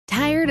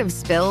of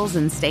spills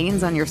and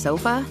stains on your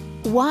sofa?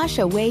 Wash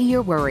away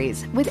your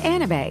worries with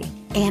Anabay.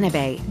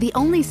 Anabay, the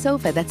only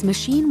sofa that's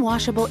machine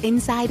washable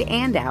inside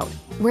and out,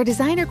 where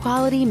designer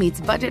quality meets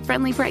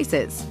budget-friendly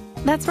prices.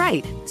 That's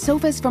right,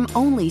 sofas from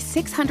only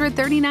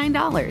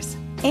 $639.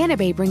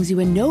 Anabay brings you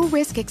a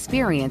no-risk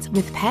experience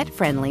with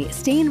pet-friendly,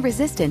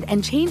 stain-resistant,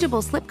 and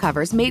changeable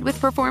slipcovers made with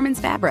performance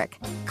fabric,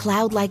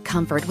 cloud-like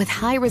comfort with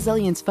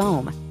high-resilience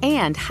foam,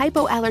 and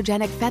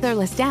hypoallergenic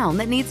featherless down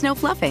that needs no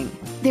fluffing.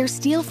 Their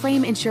steel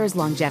frame ensures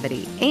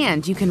longevity,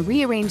 and you can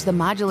rearrange the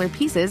modular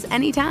pieces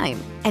anytime.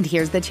 And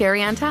here's the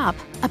cherry on top,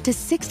 up to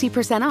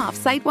 60% off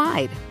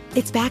site-wide.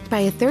 It's backed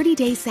by a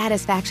 30-day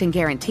satisfaction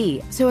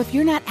guarantee, so if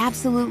you're not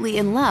absolutely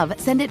in love,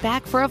 send it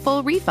back for a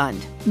full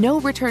refund. No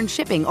return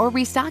shipping or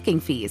restocking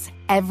fees.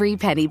 Every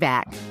penny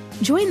back.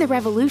 Join the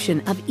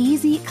revolution of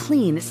easy,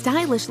 clean,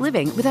 stylish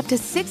living with up to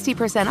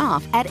 60%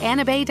 off at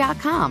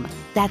anabay.com.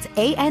 That's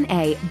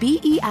ANABEI.com.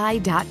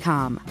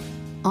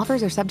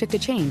 Offers are subject to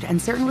change and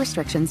certain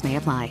restrictions may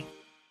apply.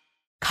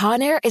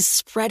 Conair is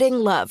spreading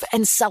love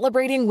and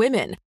celebrating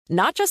women,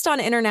 not just on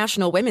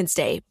International Women's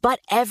Day, but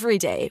every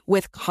day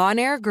with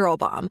Conair Girl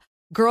Bomb.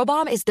 Girl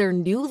Bomb is their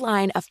new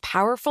line of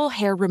powerful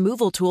hair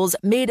removal tools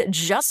made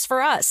just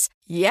for us.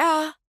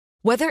 Yeah.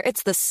 Whether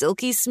it's the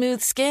silky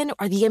smooth skin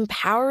or the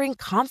empowering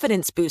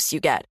confidence boost you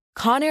get,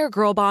 Conair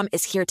Girl Bomb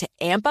is here to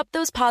amp up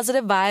those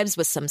positive vibes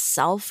with some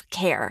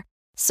self-care.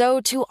 So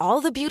to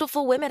all the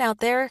beautiful women out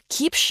there,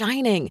 keep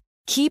shining,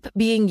 keep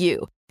being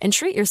you, and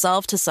treat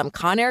yourself to some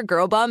Conair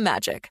Girl Bomb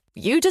magic.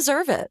 You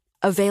deserve it.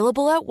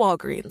 Available at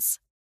Walgreens.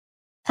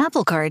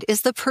 Apple Card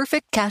is the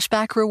perfect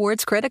cashback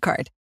rewards credit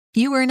card.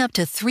 You earn up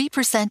to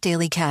 3%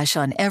 daily cash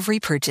on every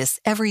purchase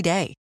every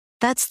day.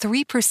 That's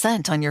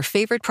 3% on your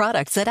favorite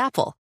products at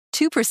Apple,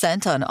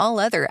 2% on all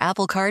other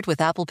Apple Card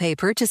with Apple Pay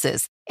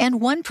purchases, and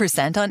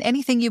 1% on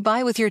anything you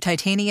buy with your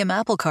titanium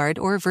Apple Card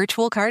or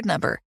virtual card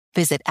number.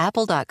 Visit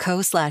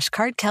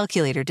apple.co/card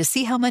calculator to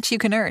see how much you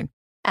can earn.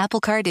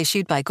 Apple Card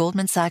issued by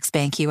Goldman Sachs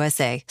Bank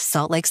USA,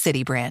 Salt Lake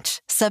City branch.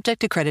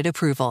 Subject to credit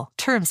approval.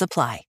 Terms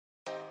apply.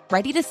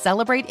 Ready to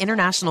celebrate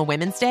International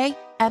Women's Day?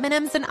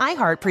 M&M's and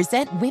iHeart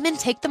present Women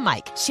Take the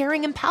Mic,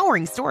 sharing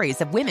empowering stories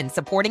of women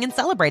supporting and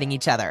celebrating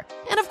each other.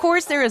 And of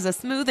course, there is a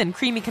smooth and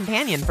creamy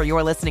companion for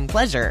your listening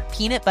pleasure,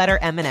 peanut butter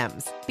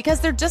M&M's.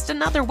 Because they're just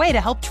another way to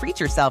help treat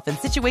yourself in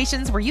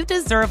situations where you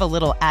deserve a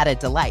little added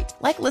delight,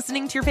 like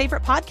listening to your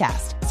favorite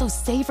podcast. So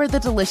savor the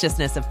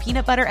deliciousness of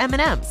peanut butter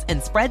M&M's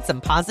and spread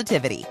some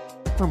positivity.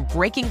 From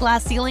breaking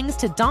glass ceilings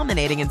to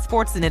dominating in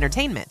sports and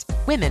entertainment,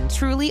 women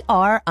truly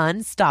are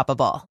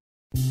unstoppable.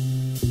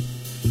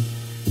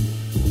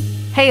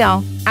 Hey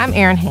y'all, I'm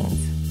Erin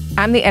Haynes.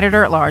 I'm the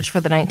editor-at-large for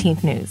the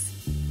 19th News,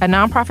 a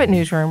nonprofit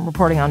newsroom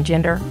reporting on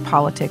gender,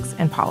 politics,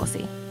 and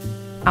policy.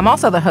 I'm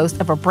also the host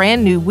of a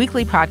brand new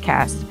weekly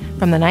podcast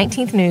from the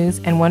 19th News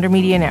and Wonder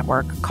Media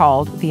Network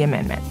called The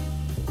Amendment.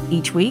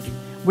 Each week,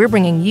 we're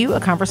bringing you a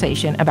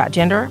conversation about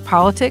gender,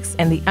 politics,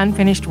 and the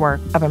unfinished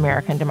work of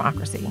American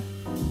democracy.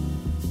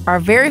 Our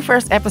very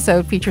first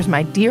episode features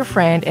my dear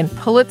friend and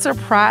Pulitzer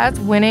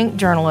Prize-winning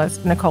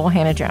journalist, Nikole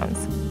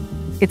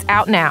Hannah-Jones. It's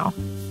out now,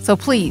 so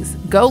please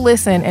go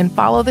listen and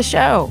follow the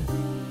show.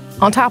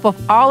 On top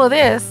of all of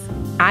this,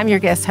 I'm your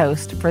guest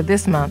host for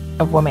this month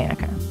of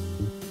Womanica.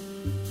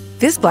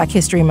 This Black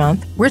History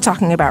Month, we're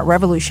talking about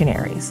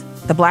revolutionaries,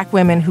 the Black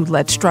women who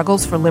led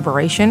struggles for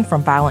liberation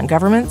from violent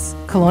governments,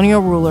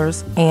 colonial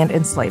rulers, and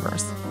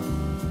enslavers.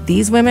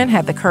 These women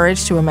had the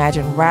courage to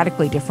imagine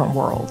radically different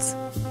worlds,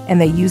 and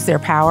they used their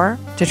power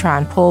to try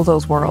and pull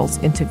those worlds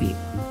into view.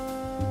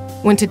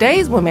 When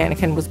today's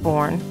Womanican was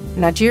born,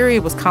 Nigeria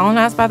was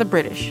colonized by the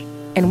British,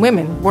 and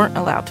women weren't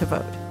allowed to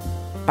vote.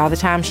 By the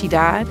time she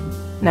died,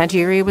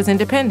 Nigeria was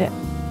independent,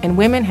 and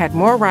women had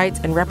more rights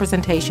and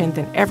representation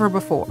than ever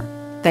before,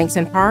 thanks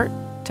in part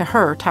to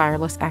her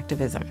tireless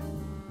activism.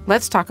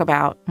 Let's talk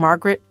about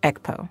Margaret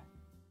Ekpo.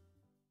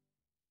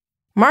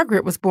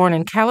 Margaret was born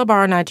in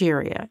Calabar,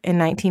 Nigeria in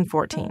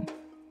 1914.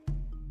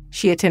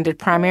 She attended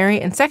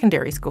primary and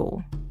secondary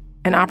school,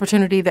 an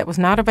opportunity that was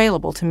not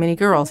available to many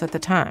girls at the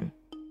time.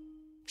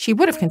 She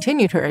would have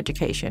continued her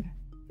education,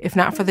 if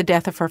not for the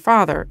death of her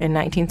father in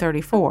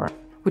 1934,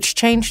 which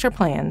changed her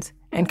plans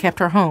and kept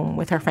her home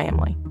with her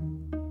family.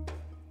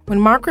 When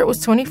Margaret was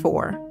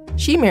 24,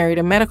 she married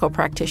a medical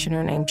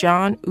practitioner named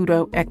John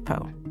Udo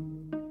Ekpo.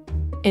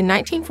 In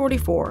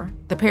 1944,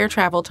 the pair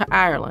traveled to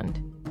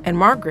Ireland, and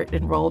Margaret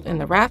enrolled in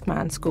the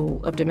Rathmine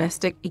School of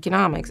Domestic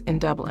Economics in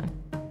Dublin.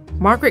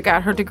 Margaret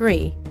got her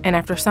degree, and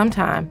after some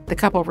time, the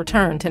couple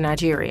returned to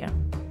Nigeria.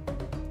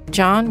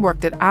 John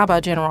worked at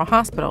Aba General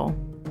Hospital,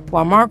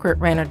 while Margaret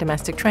ran a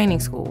domestic training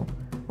school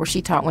where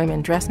she taught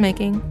women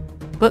dressmaking,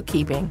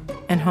 bookkeeping,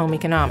 and home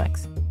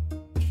economics.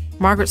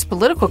 Margaret's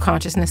political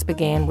consciousness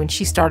began when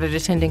she started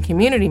attending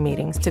community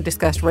meetings to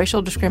discuss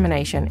racial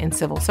discrimination in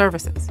civil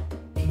services.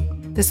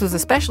 This was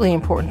especially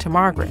important to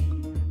Margaret,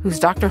 whose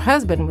doctor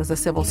husband was a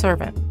civil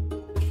servant.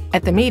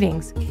 At the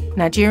meetings,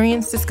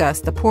 Nigerians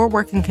discussed the poor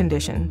working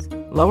conditions,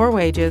 lower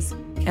wages,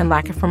 and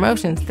lack of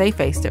promotions they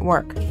faced at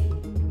work.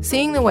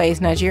 Seeing the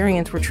ways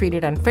Nigerians were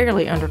treated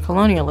unfairly under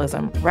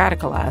colonialism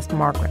radicalized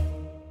Margaret.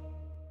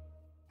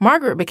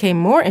 Margaret became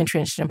more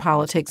entrenched in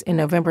politics in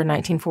November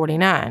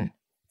 1949,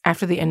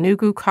 after the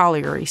Enugu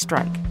colliery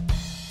strike.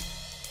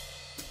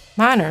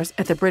 Miners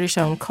at the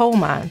British-owned coal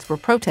mines were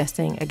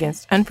protesting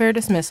against unfair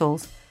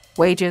dismissals,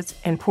 wages,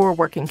 and poor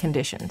working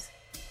conditions.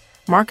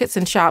 Markets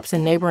and shops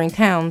in neighboring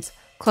towns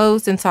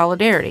closed in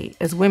solidarity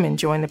as women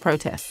joined the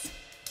protests.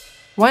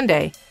 One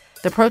day,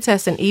 the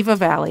protests in Eva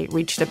Valley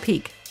reached a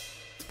peak.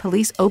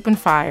 Police opened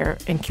fire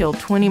and killed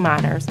 20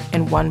 miners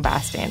and one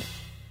bystander.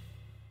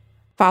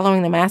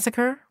 Following the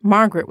massacre,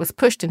 Margaret was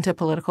pushed into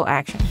political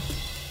action.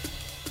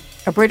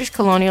 A British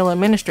colonial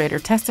administrator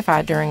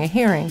testified during a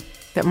hearing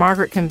that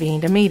Margaret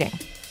convened a meeting.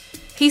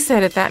 He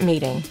said at that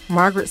meeting,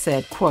 Margaret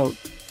said, quote,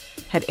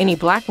 "Had any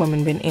black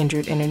woman been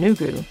injured in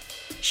Enugu,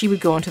 she would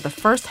go into the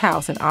first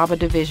house in Aba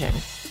Division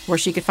where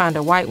she could find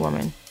a white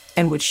woman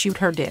and would shoot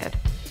her dead."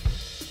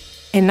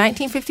 In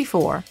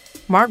 1954,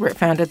 Margaret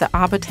founded the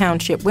Aba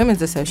Township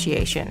Women's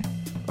Association,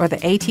 or the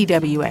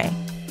ATWA,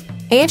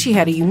 and she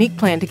had a unique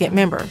plan to get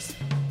members.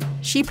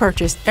 She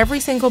purchased every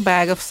single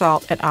bag of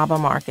salt at Aba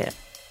Market.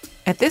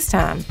 At this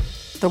time,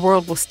 the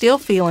world was still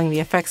feeling the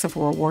effects of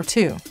World War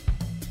II.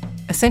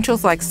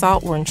 Essentials like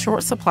salt were in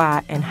short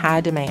supply and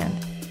high demand.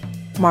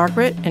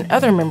 Margaret and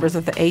other members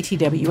of the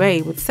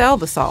ATWA would sell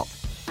the salt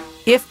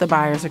if the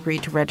buyers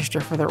agreed to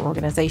register for their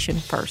organization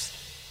first.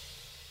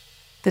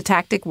 The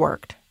tactic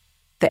worked.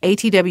 The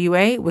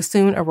ATWA was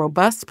soon a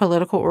robust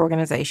political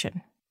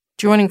organization.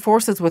 Joining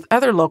forces with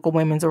other local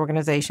women's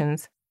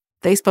organizations,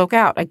 they spoke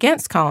out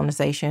against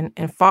colonization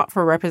and fought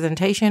for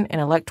representation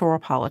in electoral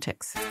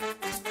politics.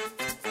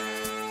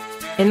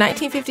 In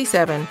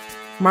 1957,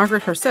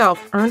 Margaret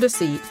herself earned a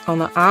seat on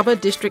the Aba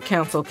District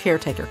Council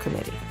Caretaker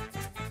Committee.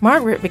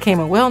 Margaret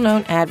became a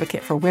well-known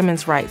advocate for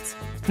women's rights,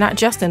 not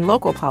just in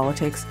local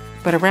politics,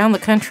 but around the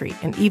country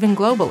and even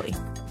globally.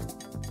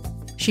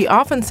 She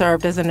often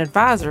served as an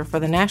advisor for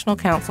the National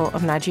Council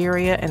of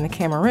Nigeria and the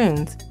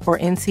Cameroons, or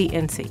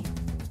NCNC.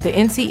 The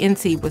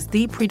NCNC was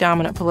the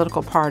predominant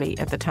political party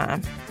at the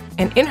time,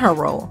 and in her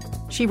role,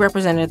 she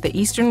represented the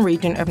eastern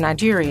region of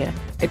Nigeria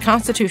at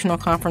constitutional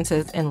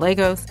conferences in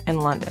Lagos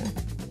and London.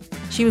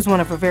 She was one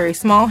of a very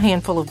small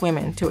handful of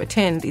women to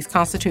attend these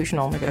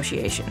constitutional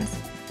negotiations.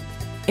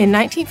 In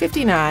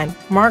 1959,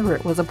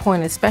 Margaret was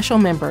appointed special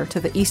member to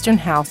the Eastern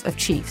House of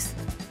Chiefs,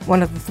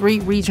 one of the 3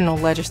 regional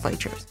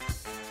legislatures.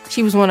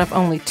 She was one of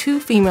only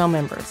 2 female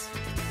members.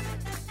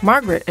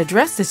 Margaret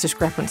addressed this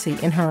discrepancy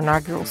in her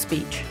inaugural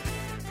speech,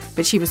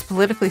 but she was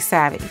politically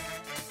savvy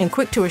and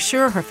quick to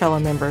assure her fellow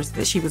members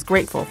that she was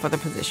grateful for the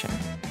position.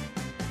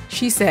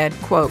 She said,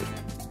 quote,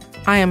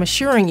 "I am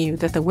assuring you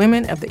that the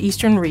women of the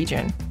Eastern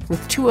region,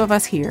 with 2 of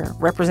us here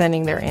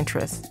representing their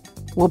interests,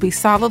 will be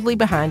solidly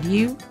behind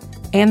you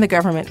and the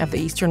government of the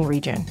Eastern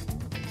region.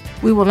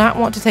 We will not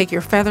want to take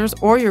your feathers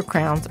or your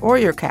crowns or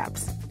your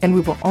caps, and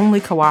we will only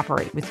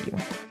cooperate with you."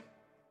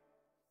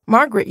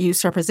 Margaret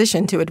used her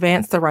position to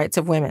advance the rights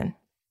of women.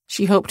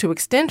 She hoped to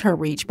extend her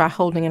reach by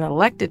holding an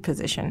elected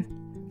position,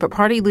 but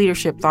party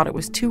leadership thought it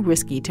was too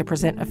risky to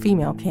present a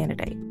female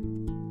candidate.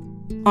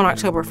 On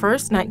October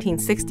 1st,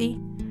 1960,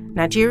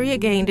 Nigeria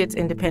gained its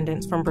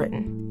independence from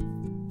Britain.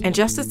 And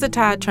just as the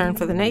tide turned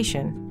for the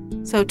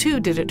nation, so too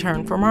did it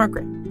turn for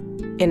Margaret.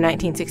 In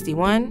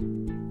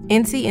 1961,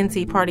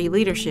 NCNC party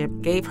leadership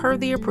gave her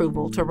the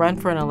approval to run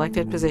for an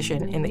elected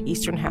position in the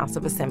Eastern House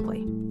of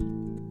Assembly.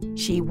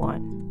 She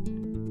won.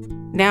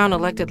 Now an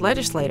elected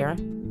legislator,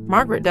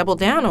 Margaret doubled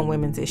down on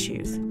women's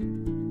issues.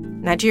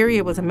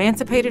 Nigeria was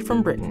emancipated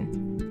from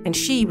Britain, and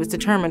she was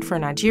determined for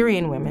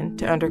Nigerian women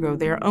to undergo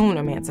their own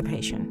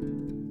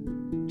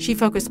emancipation. She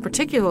focused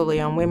particularly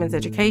on women's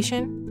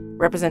education,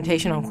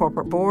 representation on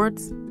corporate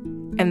boards,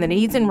 and the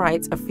needs and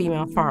rights of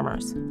female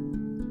farmers.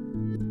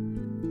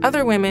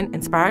 Other women,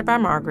 inspired by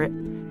Margaret,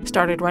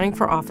 started running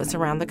for office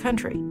around the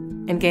country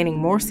and gaining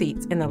more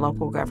seats in the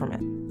local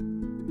government.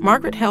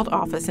 Margaret held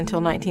office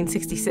until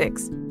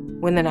 1966,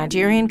 when the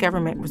Nigerian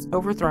government was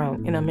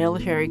overthrown in a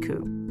military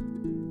coup.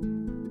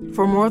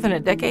 For more than a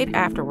decade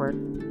afterward,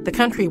 the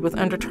country was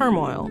under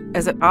turmoil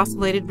as it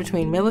oscillated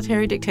between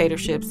military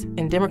dictatorships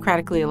and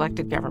democratically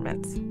elected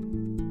governments.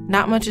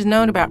 Not much is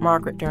known about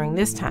Margaret during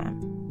this time,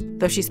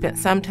 though she spent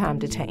some time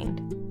detained.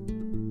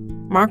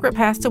 Margaret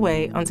passed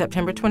away on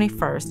September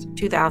 21st,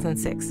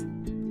 2006.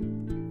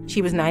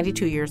 She was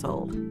 92 years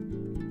old.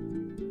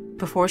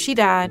 Before she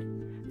died,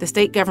 the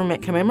state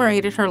government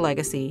commemorated her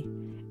legacy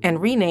and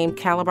renamed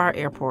Calabar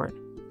Airport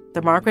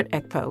the Margaret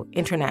Ekpo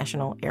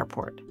International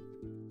Airport.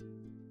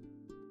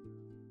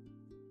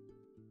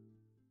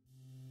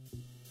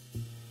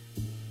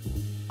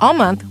 All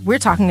month, we're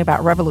talking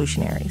about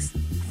Revolutionaries.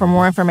 For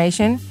more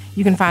information,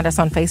 you can find us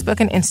on Facebook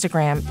and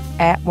Instagram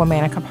at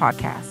Womanica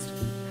Podcast.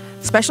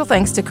 Special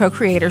thanks to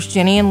co-creators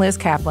Jenny and Liz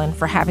Kaplan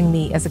for having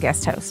me as a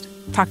guest host.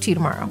 Talk to you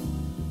tomorrow.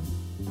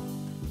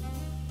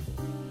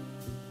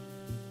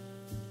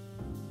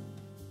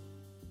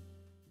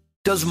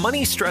 Does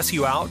money stress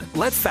you out?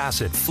 Let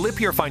Facet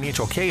flip your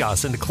financial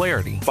chaos into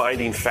clarity.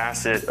 Finding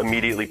Facet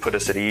immediately put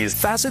us at ease.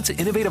 Facet's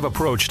innovative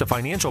approach to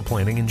financial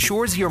planning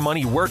ensures your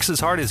money works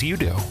as hard as you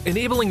do,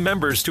 enabling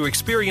members to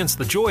experience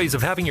the joys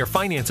of having your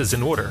finances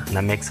in order. And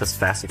that makes us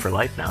Facet for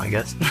life now, I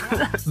guess.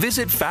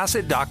 Visit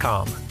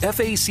Facet.com,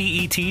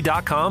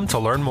 FACET.com to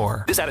learn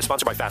more. This ad is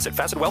sponsored by Facet.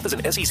 Facet Wealth is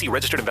an SEC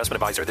registered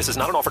investment advisor. This is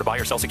not an offer to buy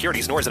or sell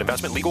securities, nor is it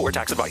investment, legal, or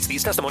tax advice.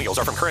 These testimonials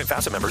are from current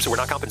Facet members who are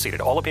not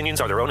compensated. All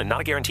opinions are their own and not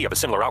a guarantee of a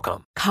similar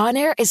outcome.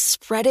 Conair is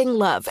spreading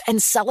love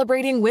and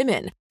celebrating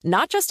women,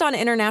 not just on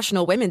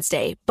International Women's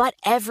Day, but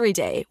every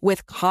day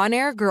with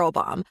Conair Girl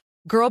Bomb.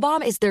 Girl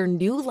Bomb is their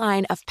new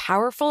line of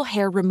powerful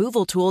hair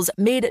removal tools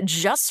made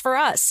just for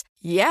us.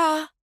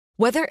 Yeah.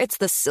 Whether it's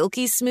the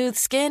silky smooth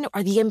skin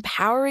or the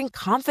empowering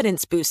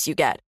confidence boost you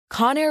get,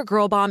 Conair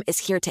Girl Bomb is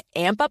here to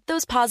amp up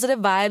those positive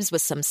vibes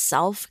with some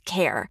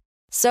self-care.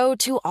 So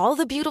to all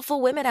the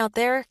beautiful women out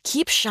there,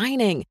 keep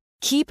shining,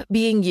 keep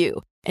being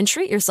you, and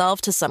treat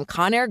yourself to some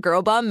Conair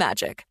Girl Bomb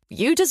magic.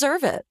 You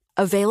deserve it.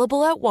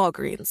 Available at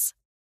Walgreens.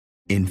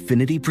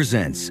 Infiniti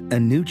presents a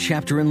new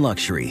chapter in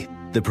luxury,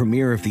 the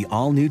premiere of the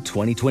all-new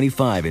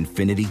 2025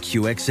 Infiniti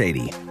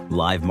QX80,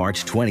 live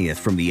March 20th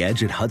from the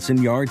Edge at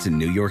Hudson Yards in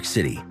New York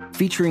City,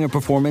 featuring a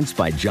performance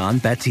by John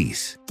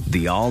Batiste.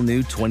 The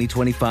all-new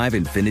 2025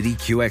 Infiniti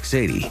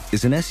QX80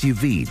 is an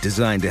SUV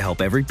designed to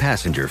help every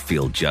passenger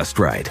feel just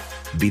right.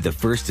 Be the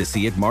first to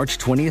see it March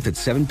 20th at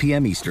 7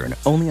 p.m. Eastern,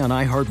 only on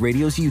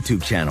iHeartRadio's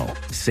YouTube channel.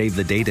 Save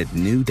the date at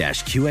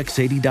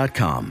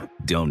new-QX80.com.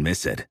 Don't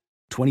miss it.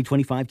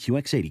 2025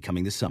 QX80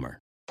 coming this summer.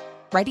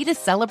 Ready to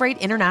celebrate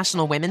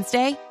International Women's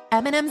Day?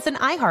 M&M's and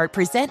iHeart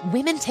present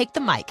Women Take the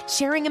Mic,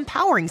 sharing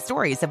empowering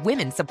stories of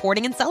women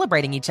supporting and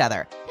celebrating each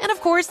other. And of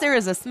course, there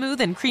is a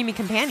smooth and creamy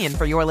companion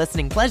for your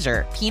listening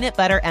pleasure, peanut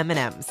butter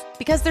M&M's.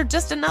 Because they're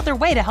just another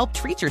way to help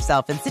treat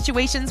yourself in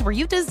situations where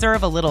you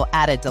deserve a little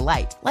added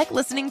delight, like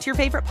listening to your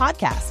favorite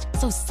podcast.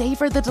 So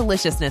savor the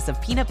deliciousness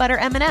of peanut butter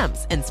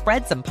M&M's and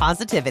spread some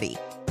positivity.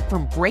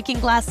 From breaking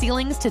glass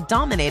ceilings to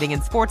dominating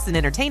in sports and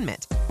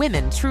entertainment,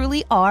 women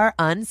truly are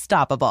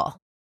unstoppable.